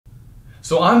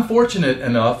So I'm fortunate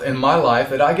enough in my life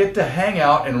that I get to hang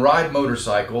out and ride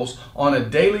motorcycles on a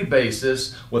daily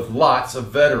basis with lots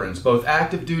of veterans, both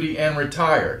active duty and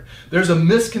retired. There's a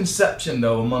misconception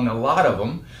though among a lot of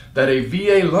them that a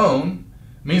VA loan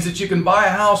means that you can buy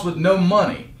a house with no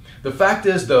money. The fact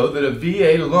is though that a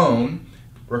VA loan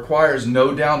requires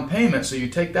no down payment, so you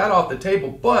take that off the table,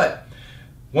 but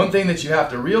one thing that you have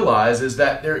to realize is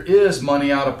that there is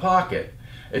money out of pocket.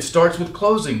 It starts with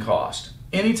closing cost.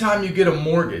 Anytime you get a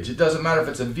mortgage, it doesn't matter if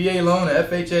it's a VA loan, a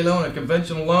FHA loan, a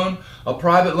conventional loan, a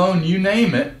private loan, you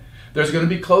name it, there's going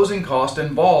to be closing costs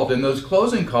involved, and those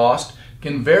closing costs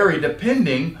can vary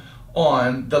depending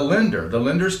on the lender. The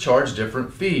lenders charge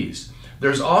different fees.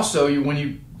 There's also, when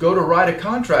you go to write a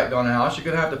contract on a house, you're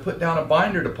going to have to put down a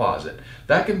binder deposit.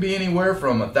 That can be anywhere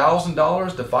from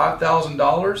 $1,000 to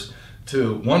 $5,000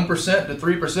 to 1% to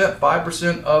 3%,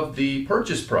 5% of the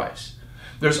purchase price.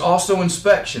 There's also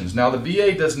inspections. Now the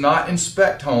VA does not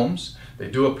inspect homes, they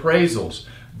do appraisals,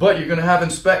 but you're going to have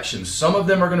inspections. Some of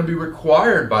them are going to be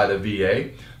required by the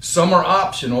VA, some are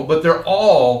optional, but they're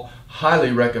all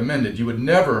highly recommended. You would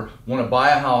never want to buy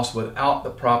a house without the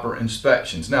proper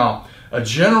inspections. Now, a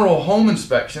general home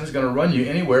inspection is going to run you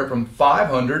anywhere from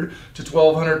 $500 to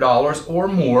 $1,200 or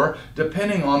more,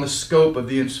 depending on the scope of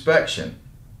the inspection.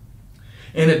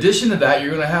 In addition to that, you're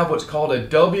going to have what's called a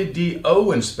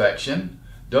WDO inspection,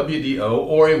 WDO,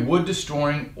 or a wood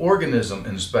destroying organism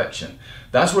inspection.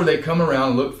 That's where they come around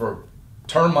and look for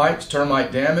termites,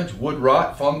 termite damage, wood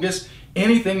rot, fungus,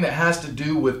 anything that has to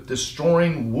do with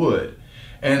destroying wood.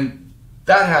 And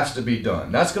that has to be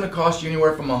done. That's going to cost you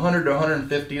anywhere from $100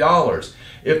 to $150.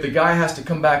 If the guy has to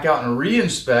come back out and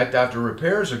re-inspect after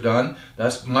repairs are done,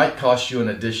 that might cost you an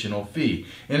additional fee.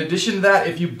 In addition to that,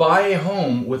 if you buy a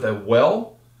home with a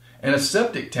well and a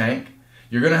septic tank,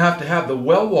 you're going to have the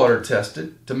well water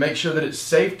tested to make sure that it's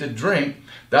safe to drink.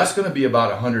 That's going to be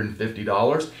about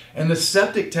 $150. And the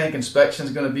septic tank inspection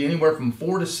is going to be anywhere from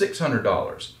 $400 to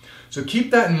 $600. So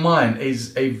keep that in mind.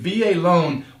 A VA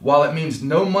loan, while it means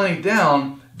no money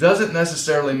down, doesn't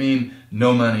necessarily mean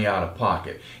no money out of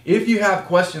pocket. If you have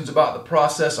questions about the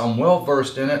process, I'm well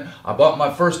versed in it. I bought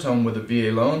my first home with a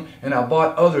VA loan, and I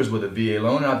bought others with a VA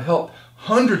loan, and I've helped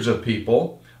hundreds of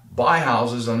people buy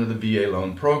houses under the VA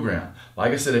loan program.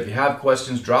 Like I said, if you have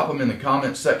questions, drop them in the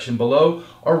comment section below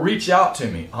or reach out to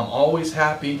me. I'm always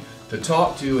happy to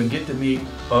talk to and get to meet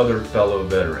other fellow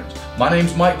veterans. My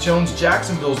name's Mike Jones,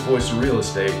 Jacksonville's Voice of Real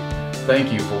Estate.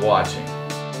 Thank you for watching.